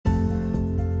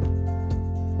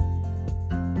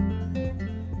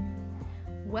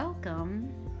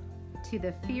to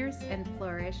the Fierce and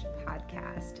Flourish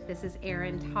podcast. This is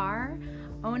Erin Tarr,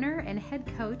 owner and head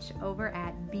coach over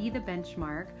at Be the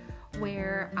Benchmark,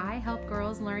 where I help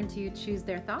girls learn to choose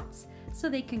their thoughts so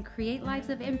they can create lives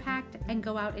of impact and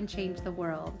go out and change the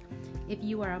world. If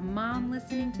you are a mom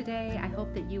listening today, I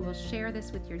hope that you will share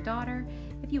this with your daughter.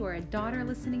 If you are a daughter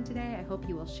listening today, I hope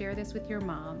you will share this with your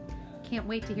mom. Can't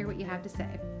wait to hear what you have to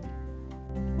say.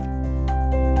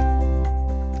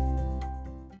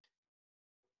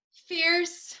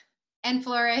 Fierce and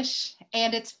Flourish,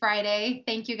 and it's Friday.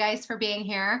 Thank you guys for being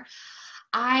here.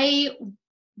 I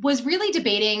was really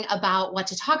debating about what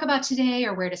to talk about today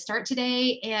or where to start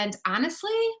today, and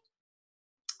honestly,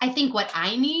 I think what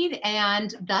I need,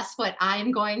 and thus what I'm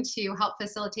going to help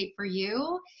facilitate for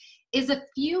you, is a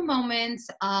few moments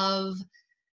of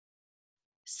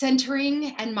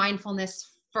centering and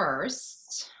mindfulness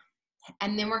first.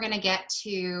 And then we're going to get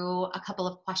to a couple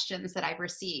of questions that I've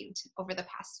received over the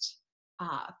past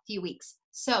few weeks.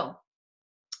 So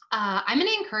I'm going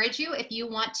to encourage you, if you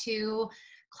want to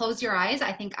close your eyes,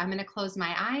 I think I'm going to close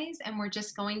my eyes and we're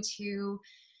just going to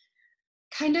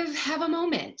kind of have a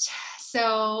moment.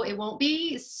 So it won't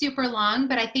be super long,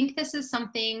 but I think this is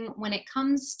something when it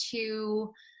comes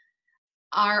to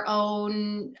our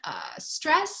own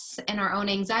stress and our own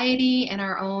anxiety and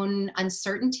our own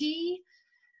uncertainty,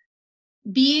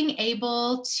 being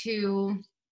able to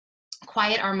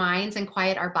quiet our minds and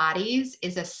quiet our bodies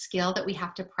is a skill that we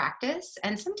have to practice.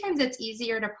 And sometimes it's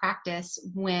easier to practice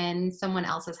when someone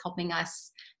else is helping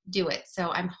us do it. So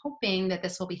I'm hoping that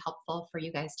this will be helpful for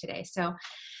you guys today. So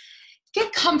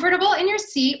get comfortable in your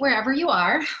seat wherever you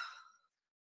are.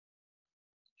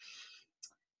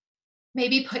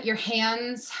 Maybe put your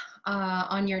hands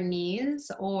on your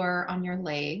knees or on your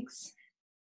legs.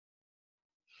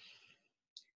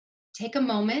 Take a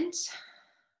moment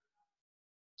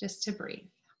just to breathe.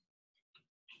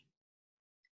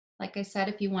 Like I said,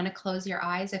 if you want to close your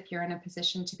eyes, if you're in a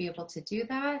position to be able to do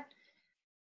that,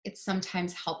 it's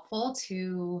sometimes helpful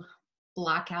to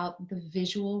block out the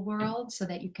visual world so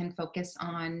that you can focus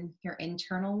on your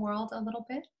internal world a little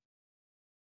bit.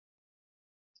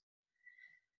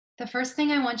 The first thing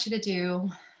I want you to do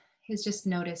is just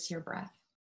notice your breath.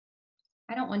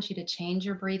 I don't want you to change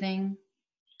your breathing.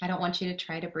 I don't want you to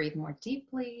try to breathe more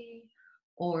deeply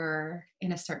or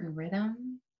in a certain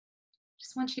rhythm.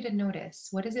 Just want you to notice,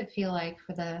 what does it feel like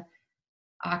for the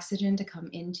oxygen to come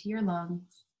into your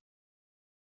lungs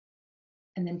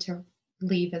and then to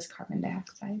leave as carbon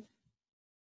dioxide?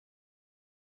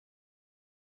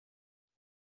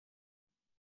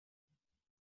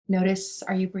 Notice,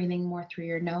 are you breathing more through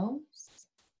your nose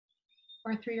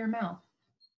or through your mouth?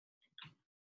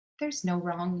 There's no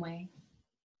wrong way.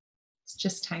 It's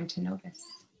just time to notice.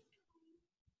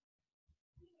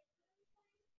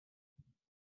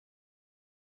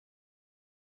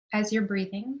 As you're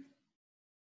breathing,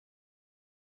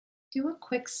 do a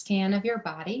quick scan of your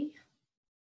body.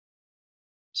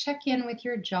 Check in with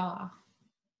your jaw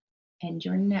and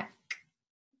your neck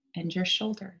and your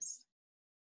shoulders.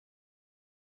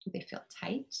 Do they feel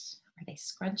tight? Are they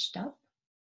scrunched up?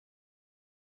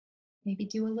 Maybe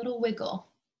do a little wiggle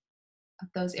of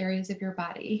those areas of your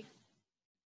body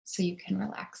so you can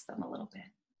relax them a little bit.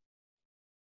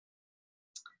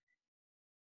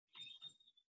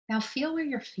 Now feel where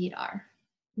your feet are.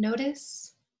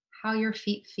 Notice how your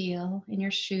feet feel in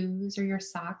your shoes or your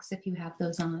socks if you have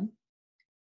those on.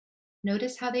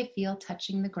 Notice how they feel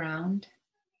touching the ground.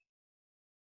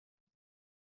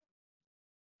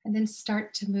 And then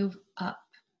start to move up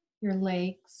your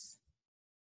legs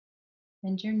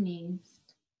and your knees.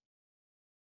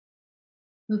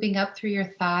 Moving up through your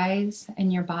thighs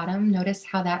and your bottom. Notice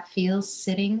how that feels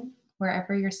sitting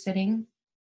wherever you're sitting.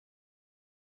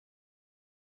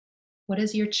 What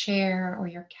does your chair or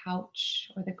your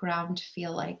couch or the ground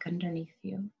feel like underneath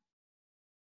you?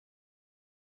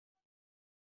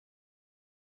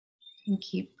 And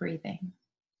keep breathing.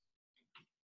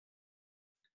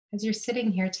 As you're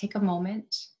sitting here, take a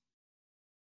moment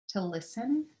to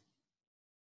listen.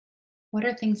 What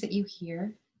are things that you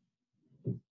hear?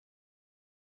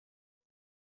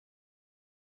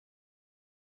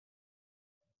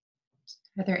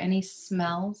 Are there any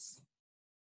smells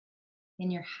in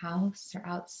your house or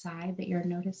outside that you're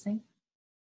noticing?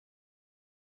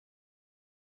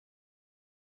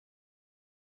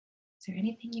 Is there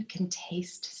anything you can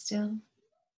taste still?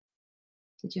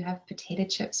 Did you have potato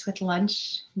chips with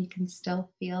lunch? You can still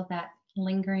feel that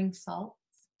lingering salt,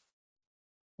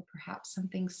 or perhaps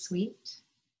something sweet.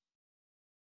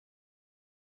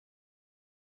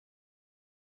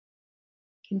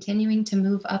 Continuing to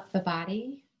move up the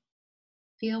body,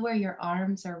 feel where your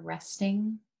arms are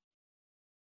resting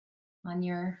on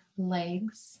your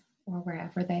legs or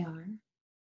wherever they are.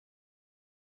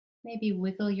 Maybe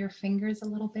wiggle your fingers a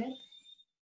little bit.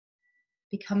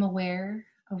 Become aware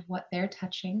of what they're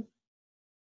touching.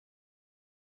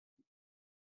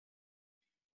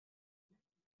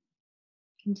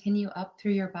 Continue up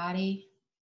through your body.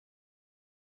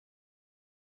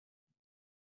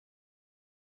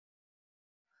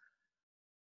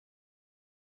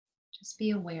 Just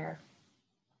be aware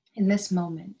in this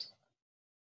moment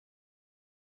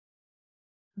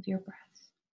of your breath.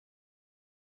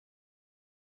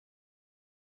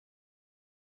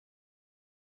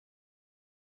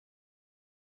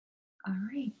 All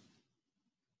right.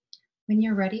 When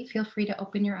you're ready, feel free to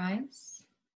open your eyes.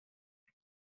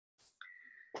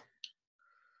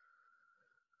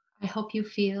 I hope you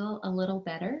feel a little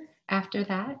better after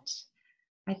that.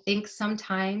 I think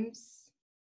sometimes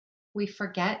we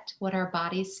forget what our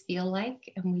bodies feel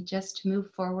like and we just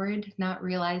move forward, not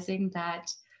realizing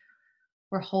that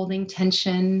we're holding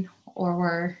tension or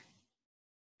we're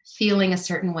feeling a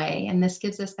certain way. And this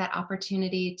gives us that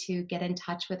opportunity to get in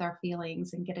touch with our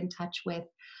feelings and get in touch with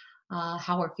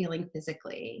how we're feeling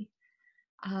physically.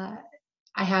 Uh,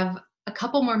 I have a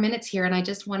couple more minutes here, and I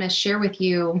just want to share with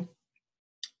you.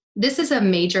 This is a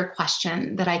major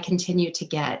question that I continue to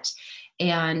get.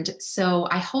 And so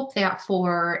I hope that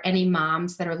for any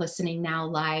moms that are listening now,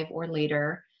 live or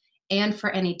later, and for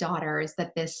any daughters,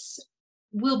 that this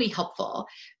will be helpful.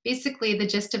 Basically, the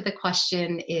gist of the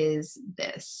question is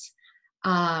this.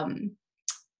 Um,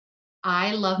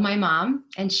 I love my mom,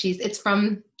 and it's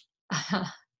from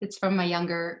it's from my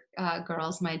younger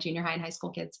girls, my junior high and high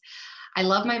school kids. I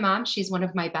love my mom. She's one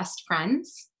of my best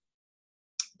friends.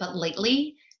 But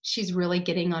lately, she's really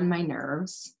getting on my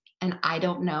nerves, and I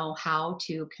don't know how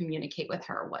to communicate with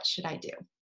her. What should I do?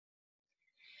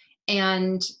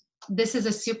 And this is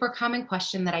a super common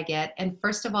question that I get. And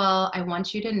first of all, I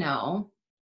want you to know,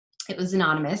 it was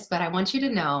anonymous, but I want you to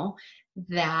know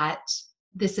that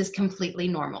this is completely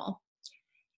normal.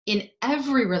 In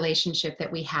every relationship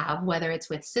that we have, whether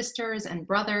it's with sisters and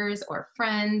brothers or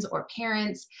friends or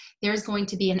parents, there's going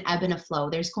to be an ebb and a flow.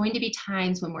 There's going to be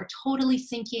times when we're totally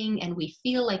syncing and we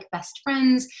feel like best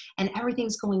friends and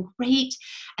everything's going great.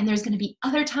 And there's going to be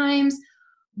other times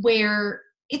where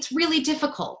it's really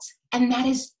difficult. And that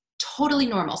is totally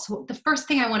normal. So the first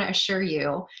thing I want to assure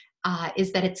you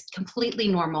is that it's completely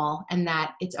normal and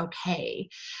that it's okay.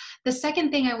 The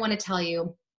second thing I want to tell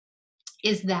you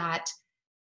is that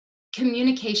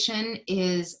communication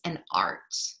is an art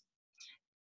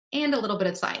and a little bit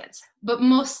of science, but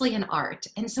mostly an art.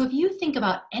 And so if you think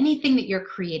about anything that you're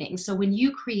creating, so when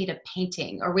you create a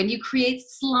painting or when you create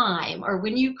slime or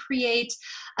when you create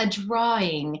a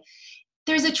drawing,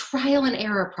 there's a trial and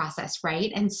error process,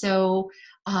 right? And so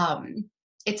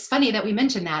it's funny that we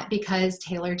mentioned that because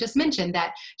Taylor just mentioned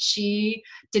that she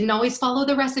didn't always follow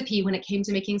the recipe when it came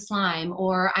to making slime.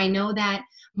 Or I know that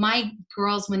my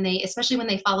girls, especially when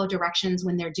they follow directions,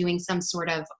 when they're doing some sort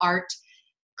of art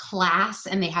class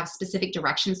and they have specific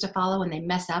directions to follow and they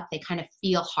mess up, they kind of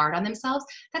feel hard on themselves.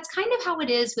 That's kind of how it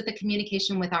is with the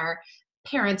communication with our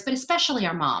parents, but especially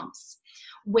our moms,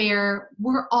 where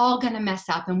we're all going to mess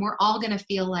up and we're all going to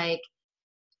feel like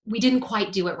we didn't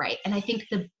quite do it right. And I think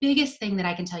the biggest thing that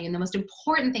I can tell you, and the most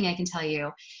important thing I can tell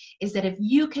you, is that if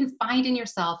you can find in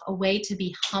yourself a way to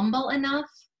be humble enough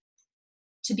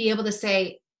to be able to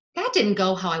say, that didn't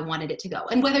go how I wanted it to go.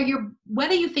 And whether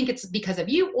you think it's because of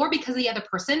you or because of the other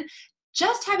person,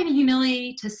 just having the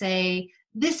humility to say,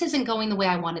 this isn't going the way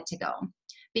I want it to go,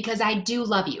 because I do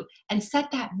love you, and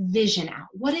set that vision out.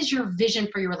 What is your vision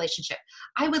for your relationship?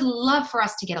 I would love for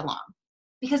us to get along,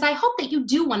 because I hope that you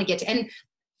do want to get to, and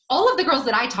all of the girls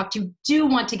that I talk to do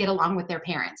want to get along with their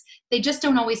parents. They just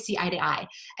don't always see eye to eye.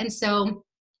 And so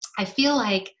I feel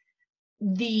like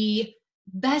the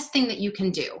best thing that you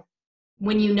can do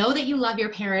when you know that you love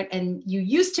your parent and you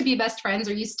used to be best friends,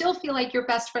 or you still feel like you're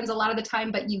best friends a lot of the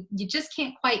time, but you just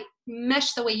can't quite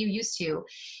mesh the way you used to,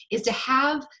 is to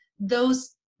have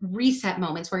those reset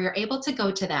moments where you're able to go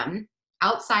to them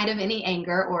outside of any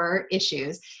anger or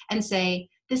issues and say,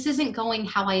 this isn't going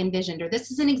how I envisioned, or this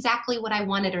isn't exactly what I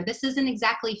wanted, or this isn't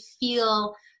exactly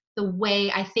feel the way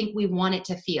I think we want it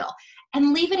to feel.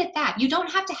 And leave it at that. You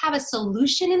don't have to have a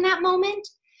solution in that moment.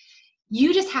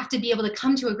 You just have to be able to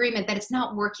come to agreement that it's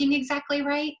not working exactly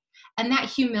right. And that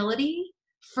humility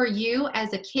for you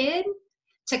as a kid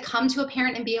to come to a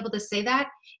parent and be able to say that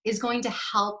is going to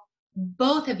help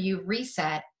both of you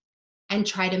reset and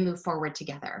try to move forward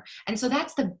together. And so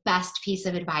that's the best piece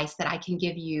of advice that I can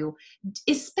give you,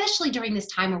 especially during this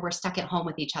time where we're stuck at home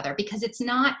with each other, because it's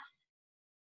not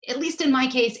at least in my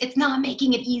case, it's not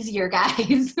making it easier,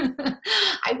 guys.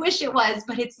 I wish it was,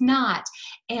 but it's not.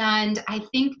 And I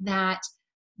think that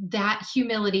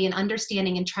humility and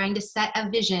understanding and trying to set a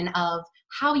vision of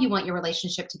how you want your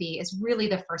relationship to be is really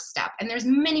the first step. And there's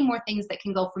many more things that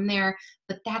can go from there,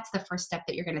 but that's the first step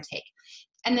that you're going to take.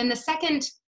 And then the second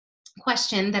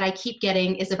question that I keep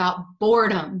getting is about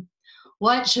boredom.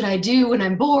 What should I do when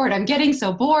I'm bored? I'm getting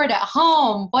so bored at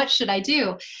home. What should I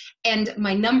do? And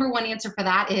my number one answer for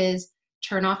that is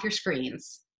turn off your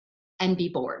screens and be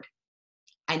bored.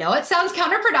 I know it sounds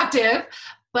counterproductive,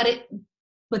 but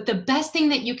the best thing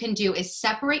that you can do is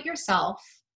separate yourself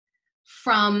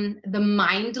from the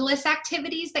mindless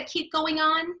activities that keep going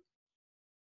on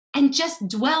and just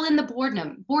dwell in the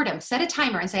boredom. Set a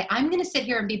timer and say, I'm going to sit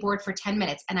here and be bored for 10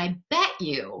 minutes. And I bet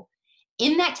you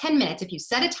in that 10 minutes, if you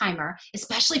set a timer,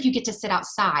 especially if you get to sit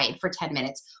outside for 10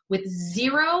 minutes with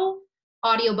 0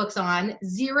 audiobooks on,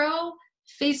 0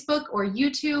 Facebook or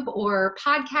YouTube or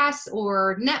podcasts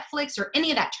or Netflix or any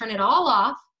of that, turn it all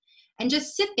off and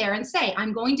just sit there and say,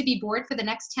 I'm going to be bored for the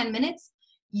next 10 minutes.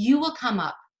 You will come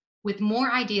up with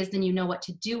more ideas than you know what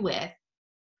to do with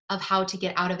of how to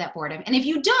get out of that boredom. And if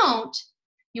you don't,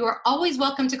 you are always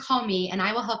welcome to call me and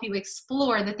I will help you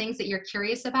explore the things that you're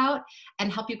curious about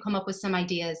and help you come up with some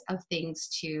ideas of things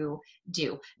to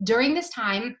do. During this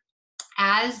time,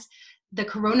 as the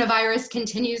coronavirus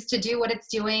continues to do what it's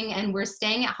doing and we're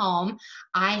staying at home,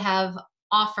 I have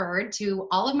offered to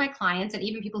all of my clients and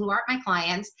even people who aren't my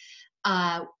clients,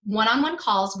 one-on-one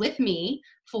calls with me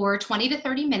for 20 to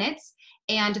 30 minutes.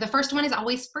 And the first one is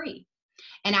always free.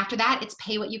 And after that, it's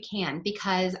pay what you can,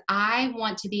 because I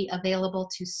want to be available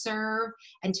to serve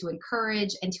and to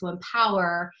encourage and to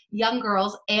empower young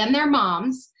girls and their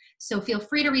moms. So feel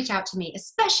free to reach out to me,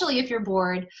 especially if you're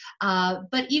bored.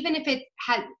 But even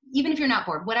if you're not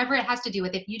bored, whatever it has to do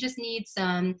with, if you just need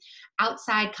some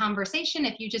outside conversation,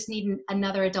 if you just need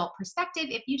another adult perspective,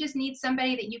 if you just need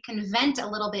somebody that you can vent a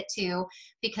little bit to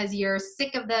because you're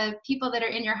sick of the people that are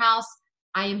in your house,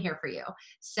 I am here for you.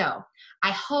 So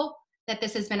I hope that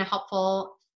this has been a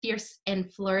helpful, fierce,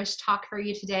 and flourish talk for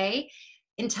you today.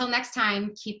 Until next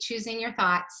time, keep choosing your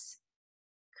thoughts,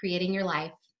 creating your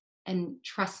life, and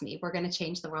trust me, we're going to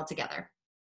change the world together.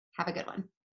 Have a good one.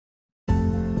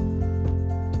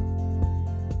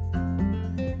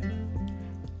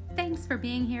 Thanks for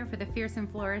being here for the Fierce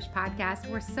and Flourish podcast.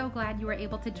 We're so glad you were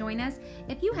able to join us.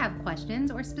 If you have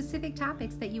questions or specific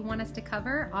topics that you want us to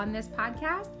cover on this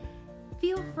podcast,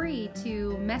 feel free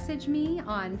to message me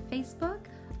on Facebook,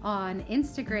 on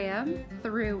Instagram,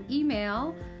 through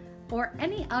email, or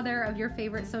any other of your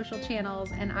favorite social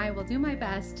channels, and I will do my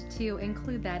best to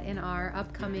include that in our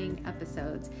upcoming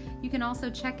episodes. You can also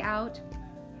check out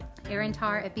Erin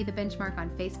Tarr at Be The Benchmark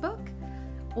on Facebook,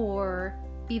 or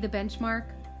Be The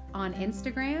Benchmark on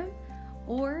Instagram,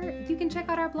 or you can check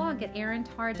out our blog at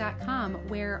erintarr.com,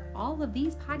 where all of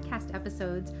these podcast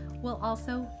episodes will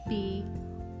also be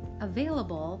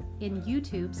available in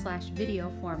YouTube/video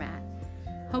format.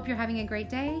 Hope you're having a great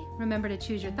day. Remember to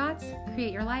choose your thoughts,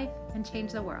 create your life, and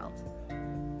change the world.